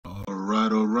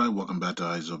All right. Welcome back to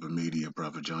Eyes Open Media.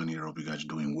 Prophet John here. Hope you guys are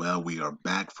doing well. We are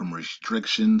back from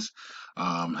restrictions.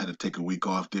 Had to take a week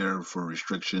off there for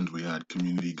restrictions. We had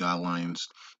community guidelines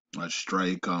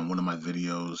strike on one of my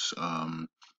videos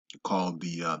called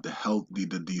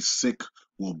the sick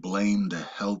will blame the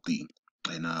healthy.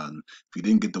 And if you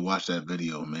didn't get to watch that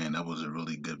video, man, that was a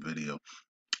really good video.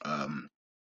 Um,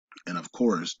 and of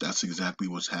course, that's exactly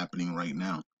what's happening right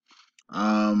now.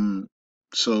 Um,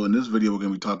 so in this video, we're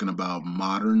going to be talking about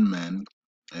modern men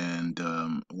and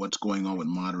what's going on with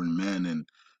modern men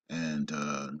and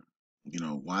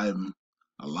why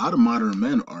a lot of modern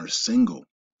men are single.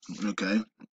 Okay,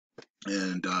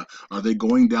 and are they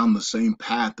going down the same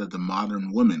path as the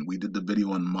modern women? We did the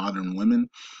video on modern women,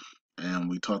 and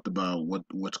we talked about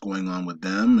what's going on with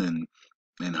them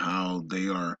and how they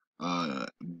are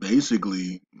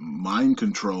basically mind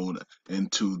controlled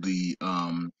into the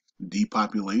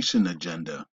depopulation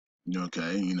agenda.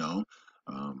 Okay,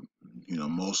 um,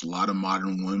 most a lot of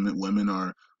modern women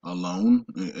are alone,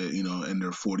 in their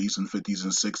 40s and 50s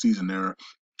and 60s, and they're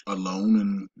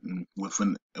alone and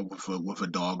with a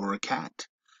dog or a cat,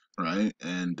 right?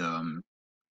 And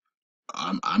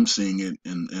I'm seeing it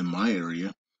in my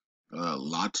area.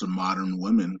 Lots of modern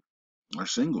women are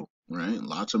single, right?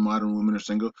 Lots of modern women are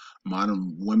single.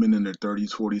 Modern women in their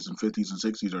 30s, 40s, and 50s and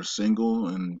 60s are single,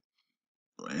 and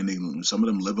some of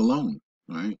them live alone,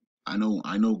 right? I know,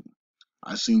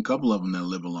 I've seen a couple of them that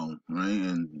live alone, right?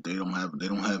 And they don't have,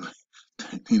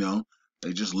 you know,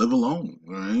 they just live alone,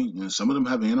 right? And some of them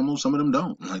have animals, some of them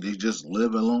don't. Like they just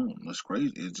live alone. That's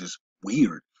crazy. It's just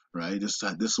weird, right?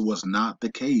 This was not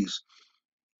the case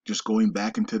just going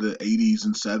back into the 80s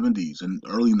and 70s and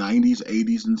early 90s,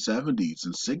 80s and 70s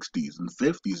and 60s and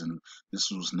 50s, and this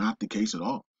was not the case at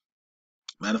all.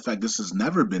 Matter of fact, this has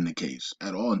never been the case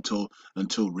at all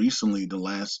until recently, the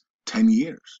last 10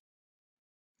 years,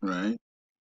 right?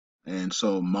 And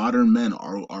so modern men,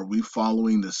 are we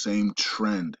following the same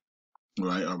trend,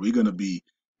 right? Are we going to be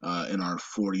in our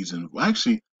 40s? And well,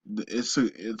 actually, it's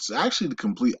actually the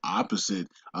complete opposite.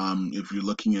 If you're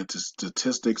looking at the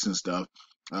statistics and stuff,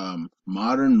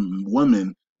 modern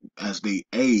women, as they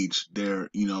age, they're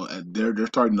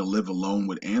starting to live alone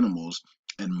with animals,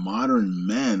 and modern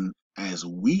men, as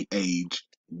we age,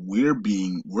 we're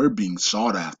being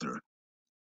sought after.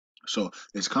 So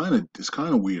it's kind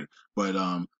of weird, but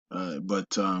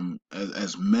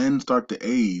as men start to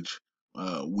age,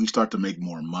 we start to make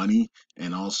more money,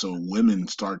 and also women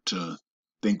start to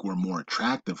think we're more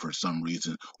attractive for some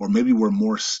reason, or maybe we're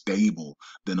more stable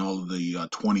than all of the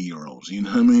 20-year-olds. You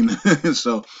know what I mean?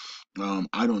 So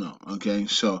I don't know. Okay,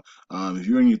 so if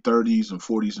you're in your 30s and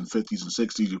 40s and 50s and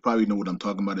 60s, you probably know what I'm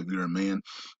talking about if you're a man.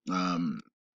 Um,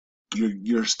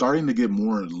 you're starting to get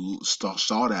more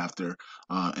sought after,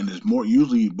 and it's more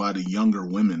usually by the younger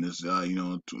women. Is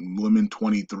women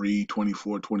 23,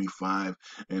 24, 25,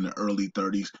 and the early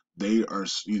 30s. They are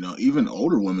even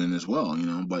older women as well.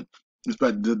 But it's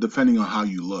depending on how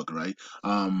you look, right?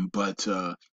 But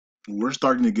we're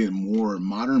starting to get more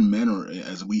modern men, or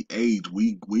as we age,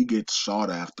 we get sought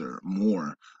after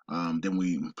more, than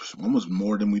we almost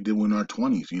more than we did in our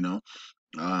 20s.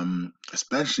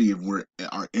 Especially if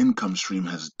our income stream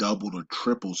has doubled or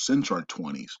tripled since our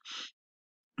 20s.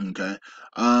 Okay.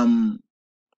 Um,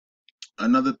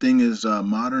 Another thing is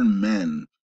modern men.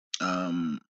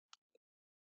 Um,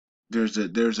 there's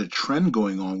a trend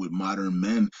going on with modern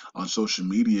men on social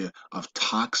media of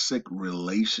toxic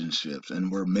relationships,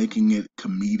 and we're making it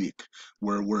comedic.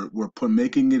 We're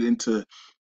making it into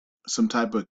some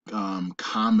type of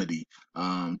comedy,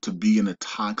 to be in a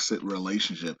toxic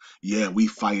relationship. Yeah, we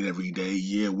fight every day.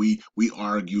 Yeah, we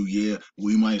argue. Yeah,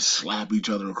 we might slap each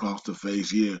other across the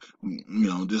face. Yeah,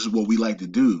 this is what we like to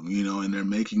do. And they're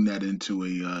making that into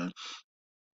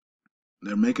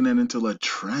a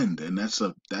trend, and that's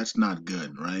not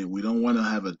good, right? We don't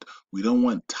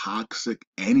want toxic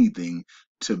anything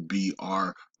to be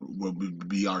our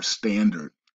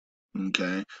standard.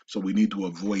 Okay, so we need to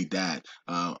avoid that.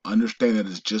 Understand that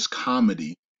it's just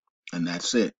comedy, and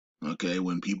that's it. Okay,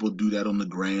 when people do that on the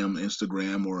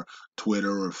Instagram, or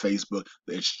Twitter or Facebook,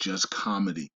 it's just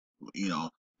comedy. You know,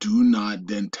 do not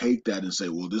then take that and say,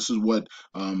 well, this is what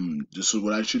I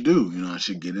should do. I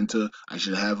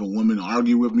should have a woman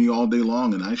argue with me all day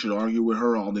long, and I should argue with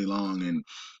her all day long, and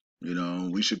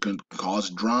we should cause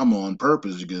drama on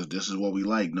purpose because this is what we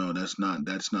like. No, that's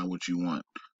not what you want.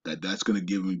 That's gonna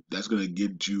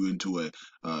get you into a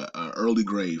early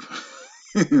grave,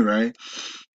 right?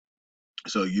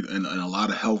 So and a lot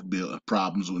of health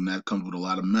problems, when that comes with a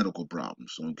lot of medical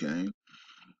problems. Okay.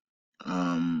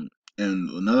 Um, and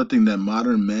another thing, that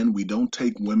modern men, we don't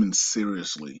take women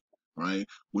seriously, right?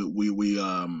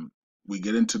 We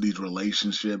get into these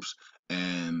relationships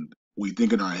and we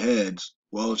think in our heads,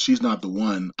 well, she's not the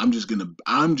one. I'm just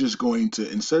going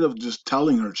to, instead of just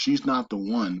telling her she's not the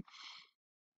one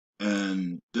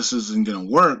and this isn't gonna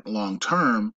work long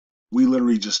term, we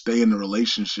literally just stay in the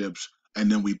relationships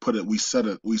and then we set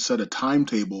a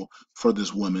timetable for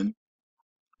this woman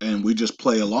and we just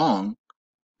play along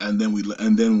and then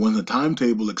when the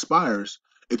timetable expires,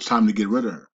 it's time to get rid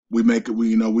of her. We make it.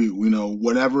 We know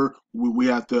whatever we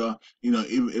have to.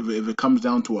 If it comes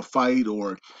down to a fight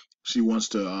or she wants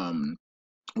to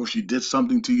or she did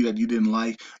something to you that you didn't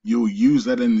like, you'll use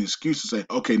that as an excuse to say,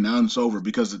 okay, now it's over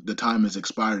because the time has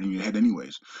expired in your head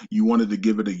anyways. You wanted to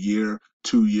give it a year,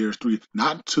 2 years, three,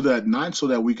 not so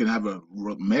that we can have a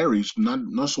marriage,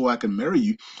 not so I can marry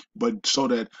you, but so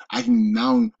that I can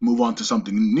now move on to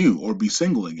something new or be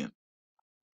single again.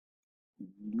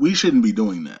 We shouldn't be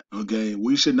doing that. Okay,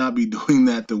 we should not be doing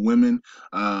that to women.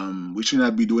 We should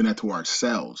not be doing that to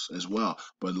ourselves as well.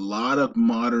 But a lot of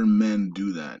modern men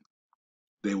do that.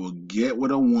 They will get with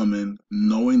a woman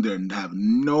knowing they have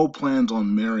no plans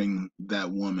on marrying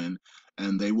that woman,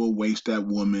 and they will waste that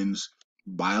woman's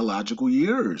biological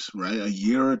years, right? A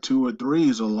year or two or three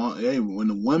is a long. Hey,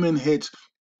 when a woman hits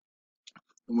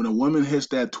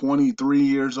that 23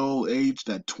 years old age,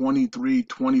 that 23,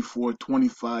 24,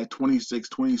 25, 26,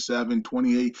 27,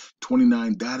 28,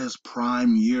 29, that is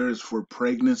prime years for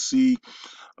pregnancy,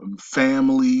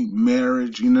 family,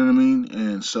 marriage, you know what I mean?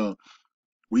 And so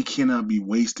we cannot be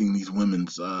wasting these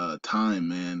women's time,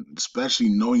 man. Especially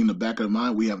knowing in the back of the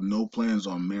mind we have no plans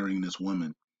on marrying this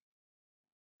woman,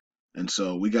 and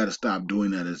so we got to stop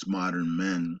doing that as modern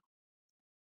men.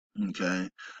 Okay,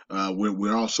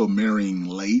 we're also marrying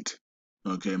late.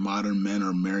 Okay, modern men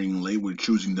are marrying late. We're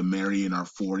choosing to marry in our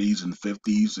 40s and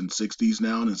 50s and 60s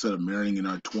now instead of marrying in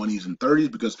our 20s and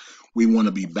 30s because we want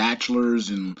to be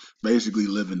bachelors and basically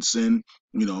live in sin,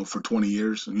 for 20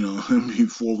 years,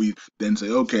 before we then say,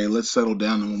 okay, let's settle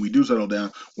down. And when we do settle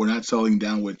down, we're not settling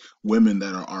down with women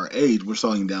that are our age. We're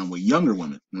settling down with younger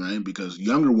women, right? Because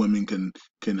younger women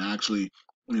can actually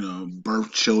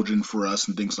birth children for us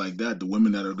and things like that. The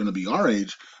women that are going to be our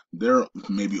age, they're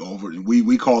maybe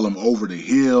we call them over the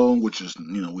hill, which is,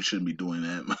 we shouldn't be doing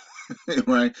that.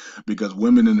 Right? Because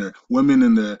women in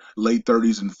their late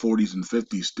 30s and 40s and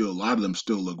 50s, still a lot of them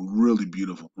still look really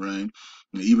beautiful, right?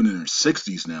 And even in their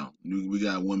 60s now, we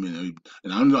got women,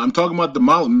 and I'm talking about the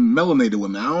melanated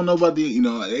women. I don't know about the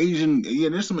Asian. Yeah,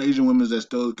 there's some Asian women that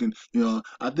still can.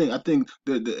 I think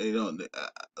that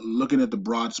looking at the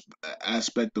broad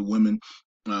aspect of women,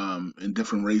 in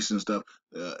different races and stuff,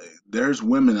 uh, there's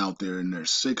women out there in their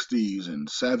 60s and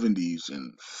 70s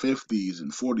and 50s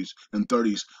and 40s and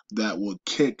 30s that will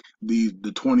kick the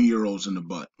 20-year-olds in the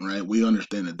butt, right? We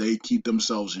understand that they keep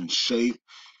themselves in shape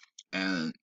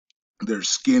and their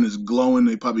skin is glowing.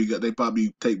 They probably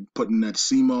take putting that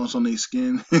sea moss on their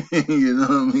skin. You know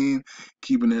what I mean?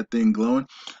 Keeping that thing glowing.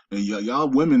 And y'all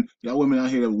women out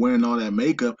here wearing all that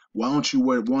makeup. Why don't you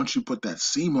put that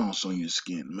sea moss on your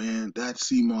skin, man? That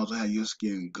sea moss will have your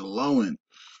skin glowing.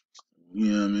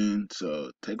 You know what I mean?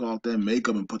 So take off that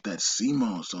makeup and put that sea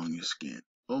moss on your skin.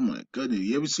 Oh my goodness!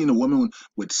 You ever seen a woman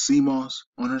with sea moss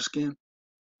on her skin?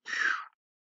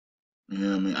 You know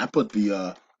what I mean? I put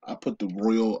the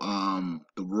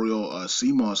royal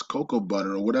sea moss cocoa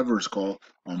butter or whatever it's called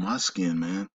on my skin,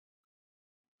 man.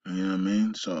 You know what I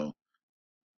mean? So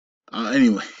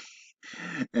anyway,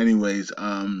 anyways,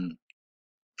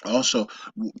 also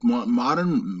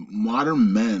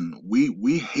modern men,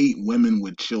 we hate women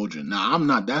with children. Now I'm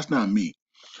not. That's not me.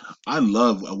 I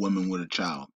love a woman with a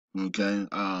child. Okay.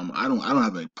 I don't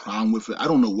have a problem with it. I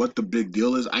don't know what the big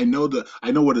deal is. I know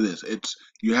what it is. It's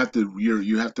you have to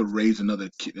raise another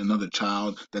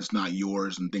child that's not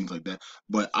yours and things like that.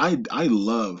 But I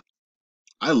love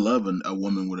a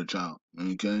woman with a child.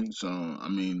 Okay, so I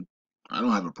mean, I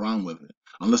don't have a problem with it,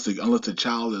 unless the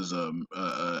child is a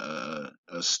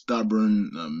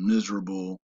stubborn,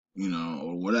 miserable,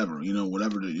 or whatever,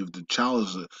 whatever. If the child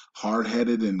is hard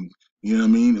headed and you know what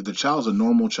I mean, if the child's a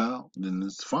normal child, then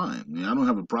it's fine. I mean, I don't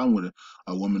have a problem with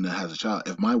a woman that has a child.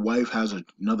 If my wife has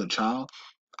another child,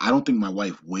 I don't think my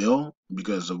wife will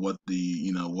because of what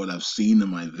I've seen in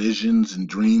my visions and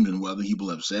dreams and what other people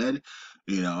have said.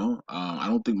 I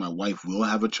don't think my wife will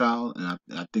have a child, and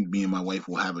I think me and my wife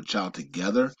will have a child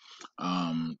together.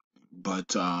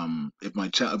 But if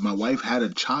my wife had a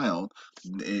child,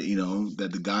 that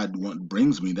the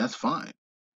brings me, that's fine,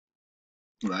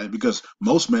 right? Because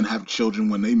most men have children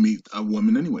when they meet a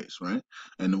woman, anyways, right?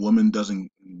 And the woman doesn't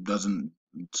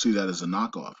see that as a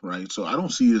knockoff, right? So I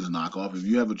don't see it as a knockoff. If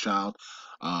you have a child,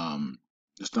 um,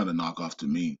 It's not a knockoff to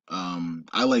me.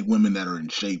 I like women that are in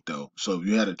shape though. So if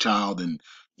you had a child and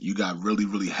you got really,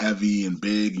 really heavy and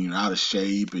big and you're out of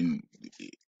shape and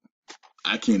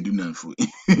I can't do nothing for you.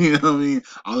 You know what I mean?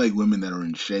 I like women that are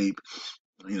in shape.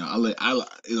 I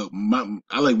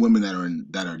like women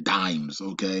that are dimes.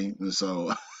 Okay, and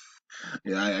so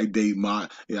yeah, I date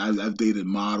I've dated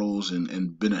models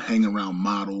and been hanging around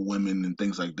model women and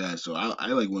things like that. So I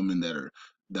like women that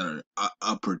are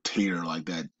upper tier like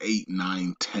that, 8,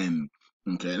 9, 10.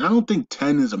 Okay, and I don't think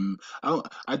 10 is a. I don't.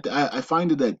 I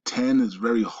find it that 10 is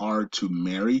very hard to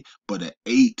marry, but an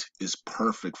 8 is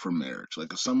perfect for marriage.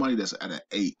 Like somebody that's at an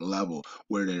 8 level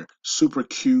where they're super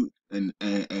cute and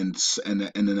in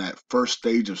that first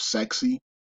stage of sexy,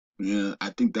 yeah, I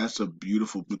think that's a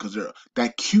beautiful because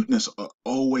that cuteness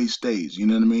always stays. You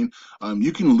know what I mean?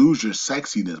 You can lose your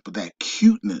sexiness, but that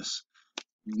cuteness,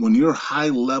 when you're high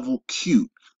level cute,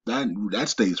 that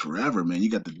stays forever, man. You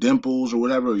got the dimples or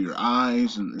whatever, or your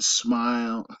eyes and the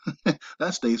smile,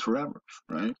 that stays forever,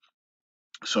 right?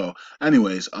 So,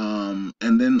 anyways, and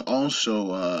then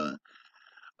also,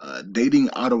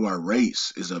 dating out of our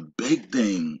race is a big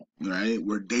thing, right?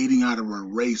 We're dating out of our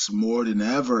race more than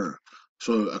ever.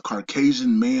 So a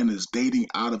Caucasian man is dating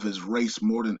out of his race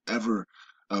more than ever.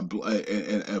 A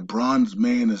bronze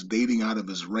man is dating out of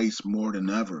his race more than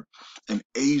ever. An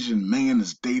Asian man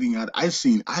is dating out. I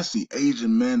see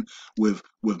Asian men with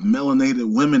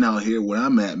melanated women out here where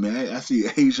I'm at, man. I see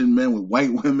Asian men with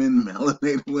white women,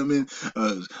 melanated women.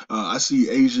 I see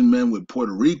Asian men with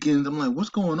Puerto Ricans. I'm like, what's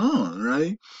going on,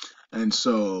 right? And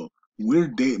so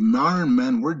modern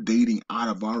men, we're dating out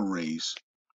of our race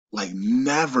like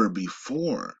never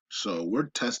before. So we're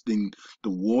testing the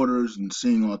waters and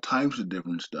seeing all types of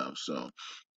different stuff. So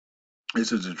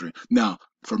this is a dream. Now,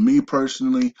 for me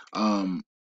personally,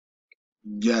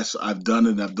 yes, I've done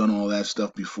it. I've done all that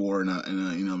stuff before, you know what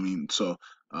I mean. So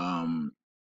um,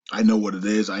 I know what it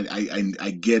is. I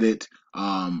get it.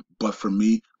 But for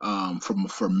me,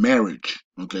 for marriage,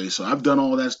 okay. So I've done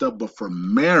all that stuff, but for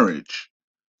marriage,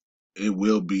 it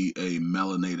will be a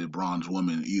melanated bronze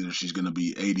woman. Either she's going to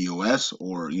be ADOS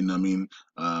or, you know what I mean?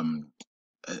 Um,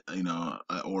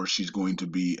 or she's going to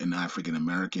be an African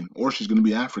American, or she's going to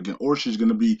be African, or she's going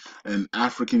to be an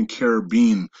African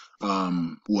Caribbean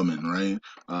woman, right?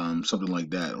 Something like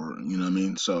that, or you know what I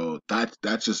mean. So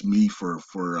that's just me for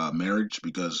marriage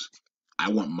because I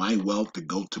want my wealth to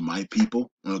go to my people.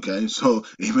 Okay, so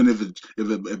even if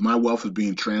my wealth is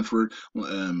being transferred,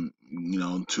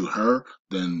 to her,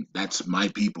 then that's my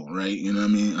people, right? You know what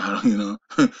I mean?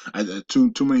 I don't,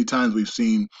 too many times we've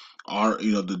seen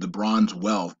the bronze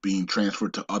wealth being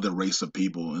transferred to other race of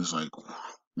people, and it's like,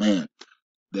 man,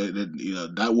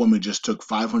 that woman just took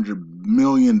 $500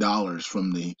 million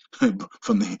from the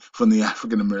from the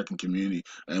African American community,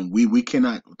 and we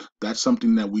cannot. That's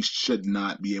something that we should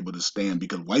not be able to stand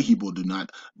because white people do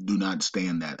not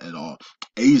stand that at all.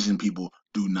 Asian people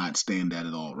do not stand that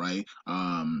at all, right?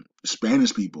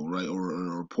 Spanish people, right,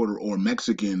 or Puerto or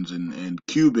Mexicans and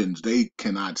Cubans, they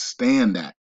cannot stand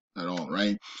that at all,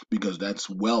 right? Because that's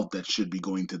wealth that should be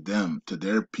going to them, to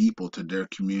their people, to their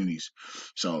communities.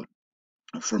 So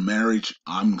for marriage,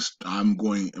 I'm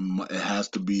going. It has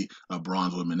to be a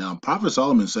bronze woman. Now, Prophet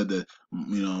Solomon said that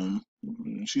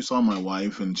she saw my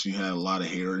wife and she had a lot of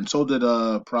hair, and so did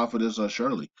Prophetess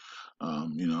Shirley.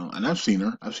 And I've seen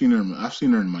her. I've seen her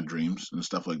in my dreams and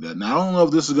stuff like that. Now I don't know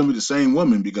if this is gonna be the same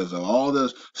woman because of all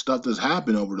the stuff that's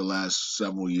happened over the last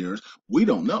several years. We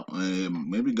don't know.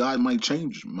 Maybe God might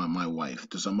change my wife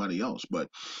to somebody else, but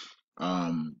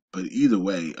either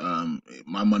way,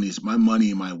 my money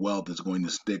and my wealth is going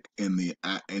to stick in the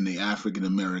African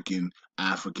American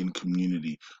African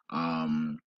community.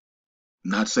 Um,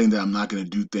 Not saying that I'm not going to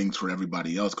do things for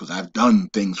everybody else because I've done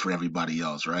things for everybody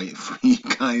else, right? For you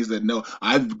guys that know,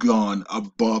 I've gone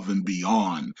above and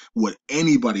beyond what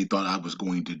anybody thought I was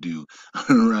going to do,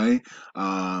 right?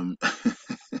 Um,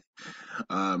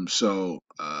 I've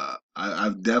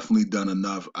definitely done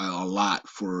a lot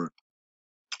for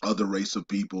other race of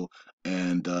people,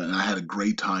 and I had a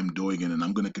great time doing it, and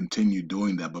I'm going to continue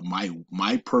doing that. But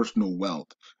my personal wealth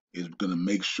is going to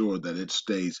make sure that it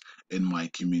stays in my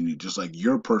community, just like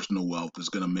your personal wealth is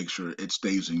going to make sure it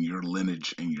stays in your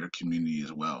lineage and your community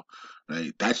as well,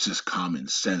 right? That's just common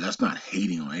sense. That's not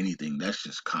hating on anything. That's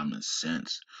just common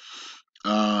sense.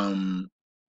 Um,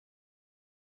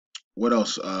 what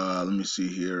else? Let me see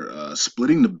here.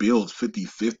 Splitting the bills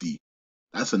 50-50.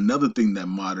 That's another thing that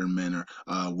modern men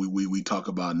are we talk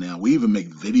about now. We even make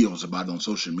videos about it on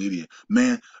social media.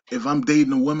 Man, if I'm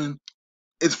dating a woman,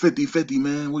 it's 50-50,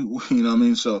 man. You know what I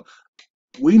mean? So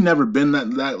we never been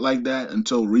that like that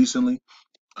until recently.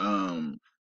 Um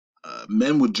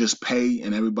men would just pay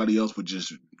and everybody else would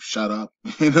just shut up.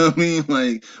 You know what I mean?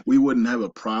 Like we wouldn't have a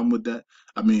problem with that.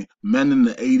 I mean, men in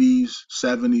the 80s,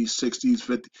 70s, 60s,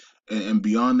 50s and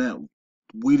beyond that,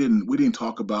 we didn't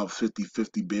talk about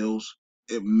 50-50 bills.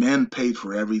 Men paid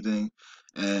for everything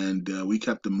and we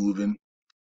kept it moving.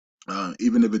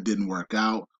 Even if it didn't work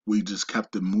out, we just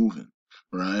kept it moving,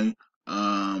 right?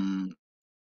 Um,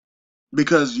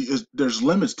 because there's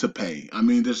limits to pay. I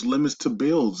mean, there's limits to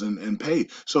bills and pay.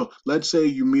 So let's say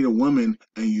you meet a woman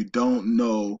and you don't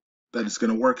know that it's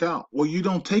going to work out. Well, you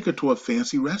don't take her to a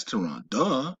fancy restaurant.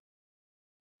 Duh.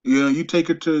 You know, you take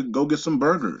her to go get some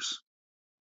burgers.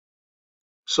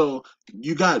 So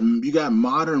you got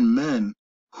modern men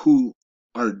who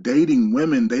are dating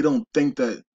women. They don't think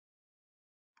that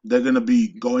they're going to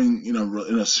be going in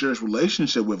a serious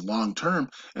relationship with long term,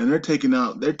 and they're taking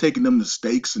them to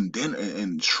steaks and dinner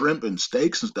and shrimp and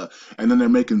steaks and stuff, and then they're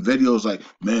making videos like,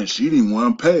 man, she didn't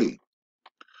want to pay.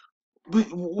 But,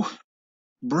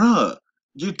 bruh,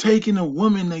 you're taking a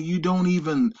woman that you don't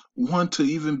even want to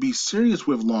even be serious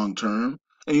with long term,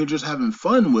 and you're just having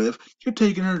fun with. You're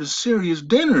taking her to serious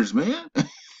dinners, man.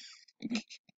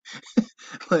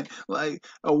 Like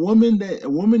a woman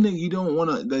that you don't want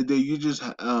to that you just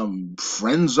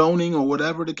friend zoning or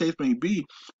whatever the case may be.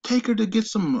 Take her to get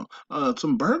some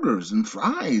burgers and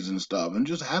fries and stuff and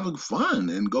just having fun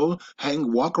and go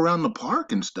hang walk around the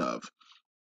park and stuff.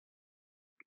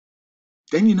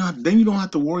 Then you don't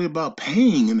have to worry about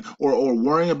paying or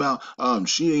worrying about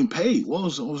she ain't paid. Well,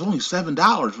 it was only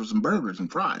 $7 for some burgers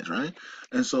and fries, right?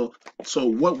 And so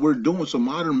what we're doing, so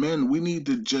modern men, we need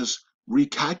to just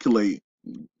recalculate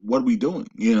what are we doing?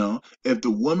 If the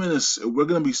woman if we're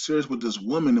going to be serious with this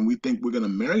woman and we think we're going to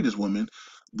marry this woman,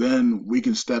 then we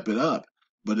can step it up.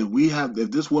 But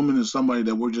if this woman is somebody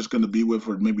that we're just going to be with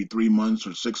for maybe 3 months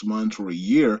or 6 months or a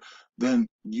year, then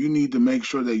you need to make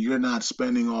sure that you're not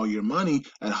spending all your money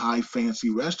at high fancy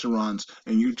restaurants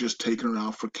and you're just taking her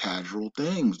out for casual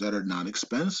things that are not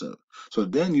expensive. So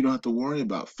then you don't have to worry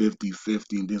about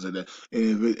 50-50 and things like that.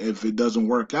 And if it doesn't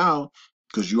work out,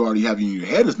 because you already have in your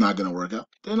head it's not going to work out,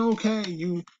 then okay,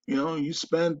 you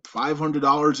spend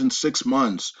 $500 in 6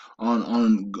 months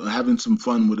on having some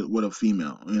fun with a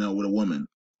female, with a woman.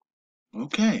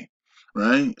 Okay,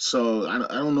 right? So I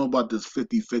don't know about this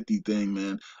 50-50 thing,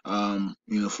 man.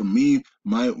 For me,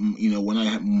 when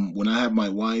I have my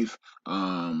wife,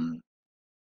 um,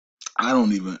 I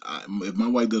don't even if my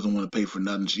wife doesn't want to pay for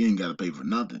nothing, she ain't got to pay for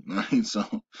nothing, right? So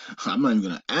I'm not even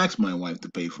gonna ask my wife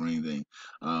to pay for anything.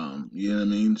 You know what I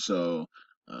mean? So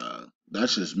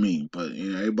that's just me. But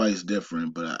everybody's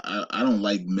different. But I don't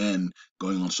like men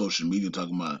going on social media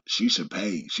talking about she should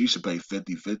pay. She should pay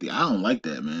 50-50. I don't like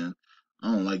that, man.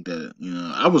 I don't like that.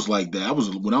 I was like that.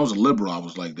 When I was a liberal, I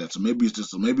was like that. So maybe it's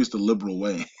the liberal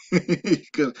way.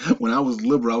 Because when I was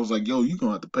liberal, I was like, yo, you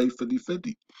gonna have to pay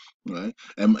 50-50, right?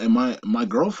 And my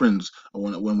girlfriends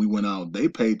when we went out, they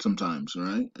paid sometimes,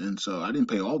 right? And so I didn't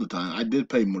pay all the time. I did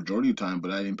pay majority of the time,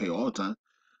 but I didn't pay all the time,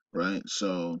 right?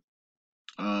 So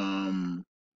um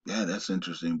yeah, that's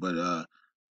interesting. But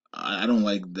I don't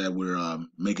like that we're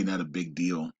making that a big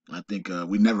deal. I think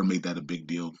we never made that a big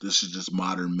deal. This is just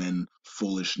modern men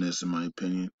foolishness, in my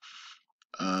opinion.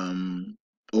 Um,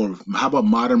 or how about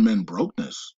modern men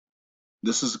brokenness?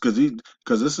 This is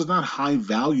because this is not high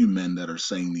value men that are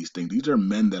saying these things. These are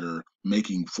men that are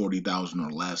making 40,000 or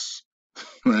less,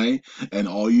 right? And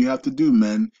all you have to do,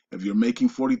 men, if you're making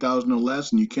 40,000 or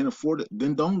less and you can't afford it,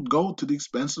 then don't go to the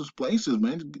expensive places,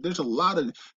 man. There's a lot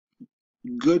of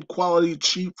good quality,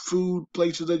 cheap food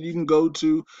places that you can go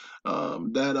to,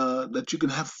 that you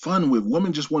can have fun with.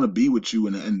 Women just want to be with you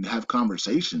and have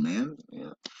conversation, man.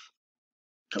 Yeah,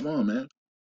 come on, man.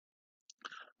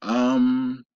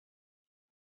 Um,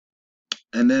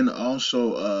 and then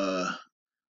also,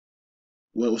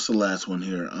 what's the last one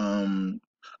here?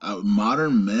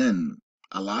 Modern men.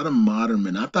 A lot of modern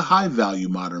men, not the high value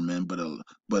modern men, but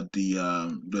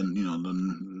the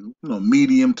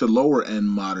medium to lower end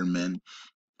modern men.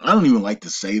 I don't even like to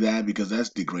say that because that's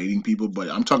degrading people, but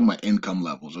I'm talking about income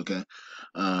levels, okay?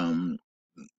 Um,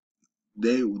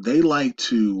 they like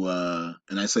to,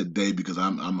 and I said they because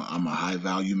I'm a high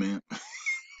value man,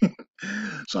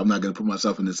 so I'm not gonna put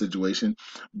myself in this situation.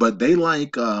 But they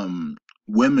like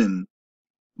women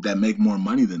that make more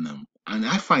money than them, and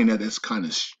I find that that's kind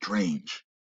of strange.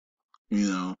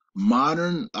 A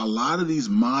lot of these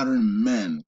modern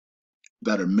men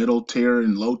that are middle tier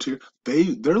and low tier,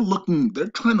 they're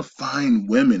trying to find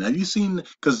women. Have you seen?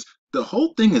 Because the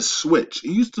whole thing is switch.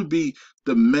 It used to be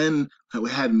the men who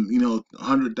had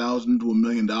 100,000 to $1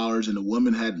 million, and the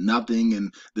woman had nothing,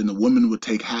 and then the woman would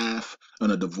take half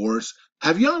on a divorce.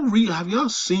 Have y'all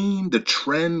seen the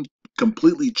trend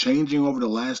completely changing over the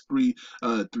last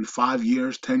 5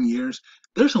 years, 10 years?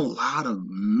 There's a lot of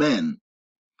men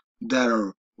that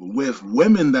are with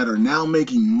women that are now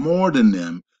making more than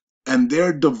them, and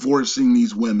they're divorcing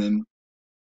these women,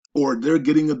 or they're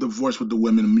getting a divorce with the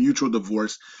women, a mutual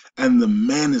divorce, and the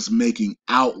man is making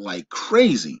out like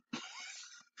crazy.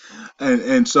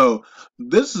 And so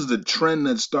this is the trend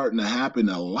that's starting to happen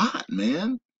a lot,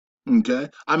 man. Okay,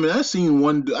 I mean, I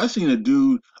seen a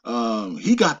dude.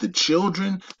 He got the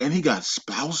children and he got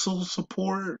spousal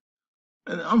support,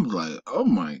 and I'm like, oh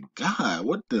my god,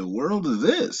 what the world is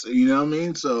this? You know what I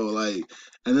mean? So like,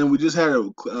 and then we just had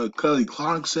Kelly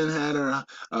Clarkson had her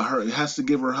has to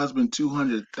give her husband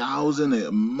 200,000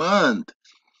 a month.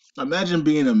 Imagine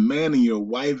being a man and your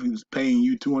wife who's paying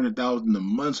you 200,000 a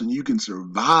month and you can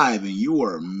survive and you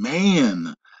are a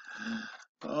man.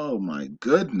 Oh my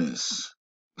goodness.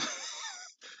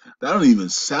 That don't even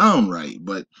sound right,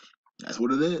 but that's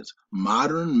what it is.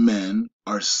 Modern men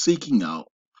are seeking out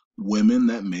women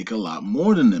that make a lot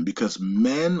more than them because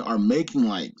men are making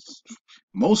like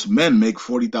most men make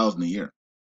 40,000 a year.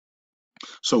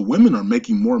 So women are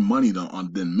making more money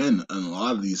than men in a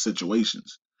lot of these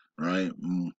situations, right?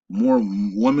 More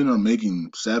women are making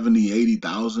 70,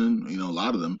 80,000. You know, a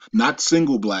lot of them. Not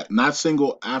single black, not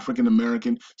single African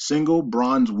American, single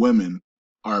bronze women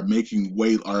are making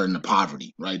way are in the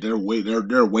poverty, right? They're way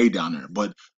down there.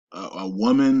 But a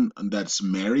woman that's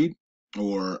married,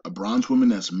 or a bronze woman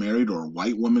that's married, or a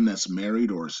white woman that's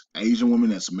married, or Asian woman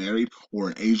that's married, or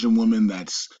an Asian woman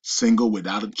that's single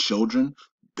without children,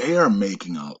 they are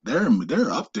making out. They're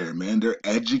up there, man. They're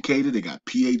educated. They got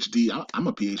PhD. I'm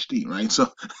a PhD, right? So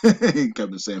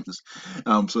Kevin Samuels.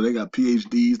 So they got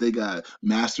PhDs. They got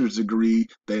master's degree.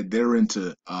 They're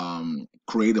into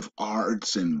creative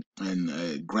arts and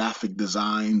graphic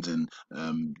designs and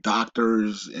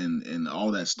doctors and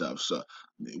all that stuff. So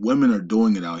women are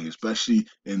doing it out here, especially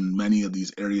in many of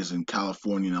these areas in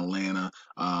California and Atlanta,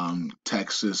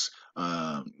 Texas,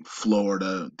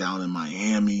 Florida, down in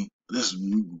Miami. There's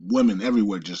women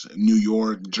everywhere, just New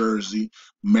York, Jersey,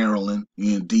 Maryland,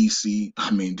 DC.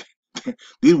 I mean,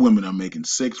 these women are making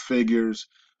six figures,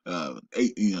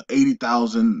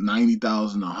 80,000,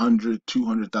 90,000, 100,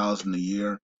 200,000 a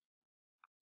year.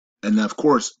 And of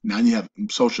course, now you have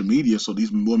social media, so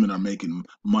these women are making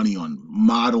money on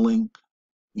modeling.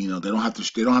 You know, they don't have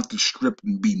to strip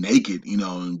and be naked, you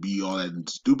know, and be all that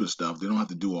stupid stuff. They don't have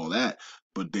to do all that,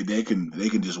 but they can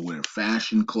just wear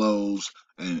fashion clothes,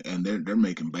 and they're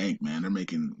making bank, man. They're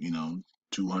making, you know,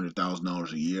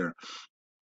 $200,000 a year.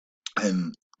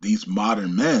 And these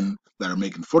modern men that are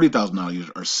making $40,000 a year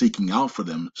are seeking out for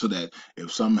them, so that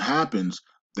if something happens,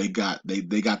 they got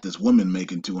this woman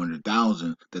making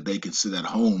 200,000 that they can sit at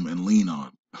home and lean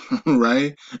on.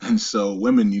 Right? And so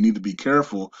women, you need to be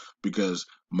careful because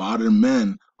modern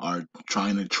men are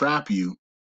trying to trap you.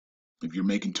 If you're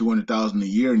making 200,000 a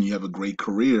year and you have a great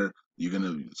career, you're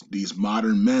gonna these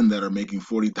modern men that are making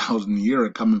 40,000 a year are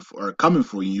coming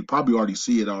for you. You probably already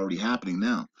see it already happening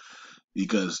now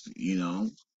because you know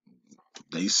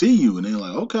they see you and they're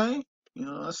like, okay, you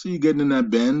know, I see you getting in that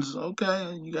Benz.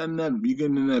 Okay, you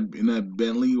getting in that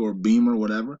Bentley or Beamer or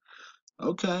whatever.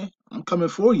 Okay, I'm coming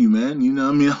for you, man. You know,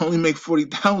 I mean, I only make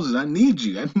 40,000. I need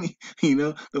you. I need, you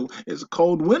know, it's a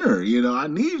cold winter. You know, I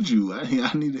need you.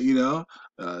 I need, you know.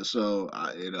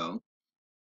 You know,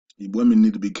 women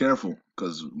need to be careful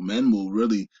because men will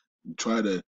really try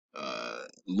to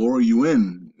lure you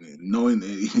in, knowing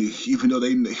even though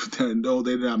they know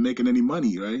they're not making any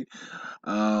money, right?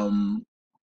 Um,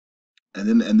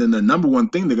 and then the number one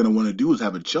thing they're gonna want to do is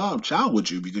have a child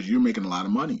with you because you're making a lot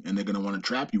of money, and they're gonna want to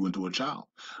trap you into a child,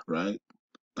 right?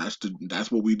 That's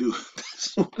what we do.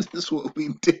 That's what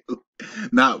we do.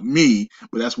 Not me,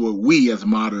 but that's what we as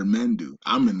modern men do.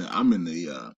 I'm a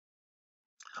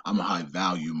high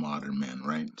value modern man,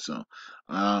 right? So,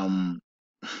 um,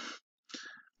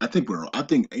 I think,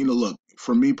 you know, look,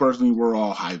 for me personally, we're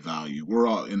all high value. We're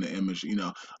all in the image, you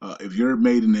know, if you're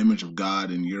made in the image of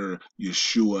God and you're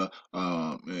Yeshua,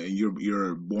 and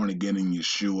you're born again in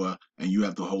Yeshua and you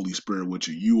have the Holy Spirit with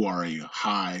you, you are a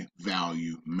high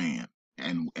value man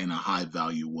and a high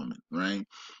value woman, right?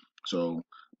 So,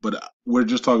 but we're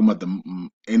just talking about the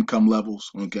income levels,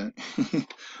 okay?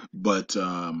 But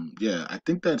yeah, I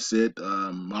think that's it.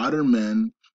 Modern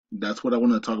men. That's what I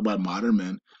want to talk about. Modern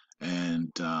men,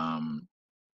 and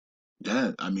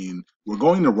yeah, I mean, we're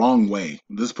going the wrong way.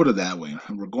 Let's put it that way.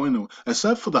 We're going to,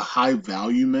 except for the high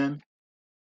value men.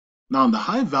 Now, the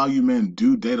high value men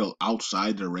do date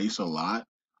outside their race a lot.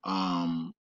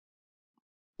 Um,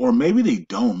 or maybe they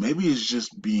don't. Maybe it's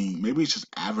just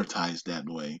advertised that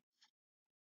way.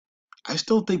 I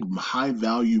still think high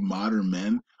value modern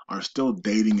men are still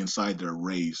dating inside their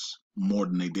race more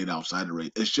than they did outside the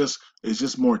race. It's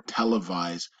just more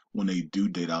televised when they do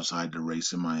date outside the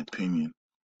race, in my opinion.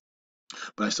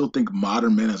 But I still think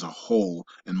modern men as a whole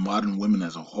and modern women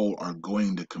as a whole are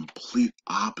going the complete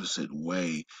opposite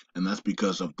way. And that's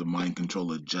because of the mind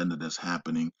control agenda that's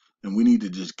happening. And we need to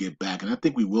just get back. And I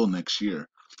think we will next year.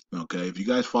 Okay. If you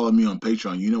guys follow me on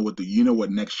Patreon, you know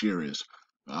what next year is.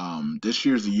 This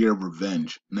year is the year of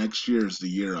revenge. Next year is the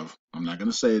year of, I'm not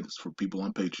gonna say it's for people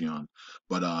on Patreon,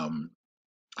 but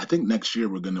I think next year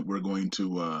we're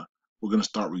gonna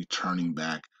start returning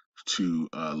back to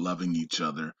loving each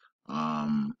other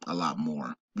a lot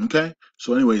more. Okay.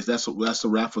 So, anyways, that's a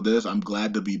wrap for this. I'm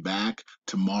glad to be back.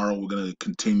 Tomorrow we're gonna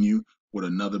continue with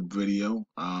another video.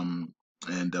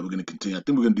 And we're gonna continue. I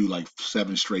think we're gonna do like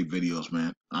 7 straight videos,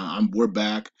 man. We're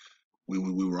back. We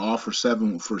were off for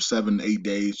 7 8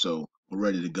 days, so we're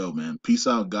ready to go, man. Peace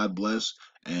out, God bless,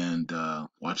 and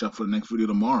watch out for the next video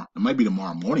tomorrow. It might be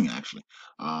tomorrow morning, actually.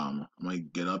 I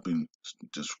might get up and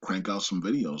just crank out some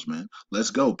videos, man. Let's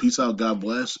go. Peace out, God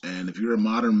bless. And if you're a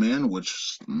modern man,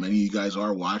 which many of you guys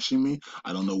are watching me,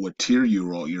 I don't know what tier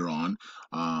you're on.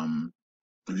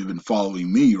 If you've been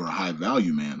following me, you're a high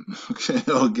value man. Okay,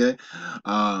 okay.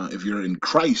 If you're in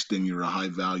Christ, then you're a high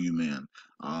value man.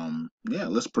 Yeah,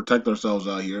 let's protect ourselves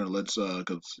out here.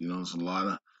 Cause there's a lot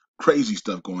of crazy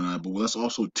stuff going on, but let's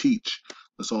also teach.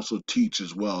 Let's also teach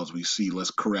as well as we see.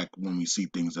 Let's correct when we see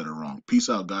things that are wrong. Peace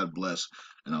out, God bless,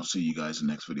 and I'll see you guys in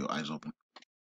the next video. Eyes open.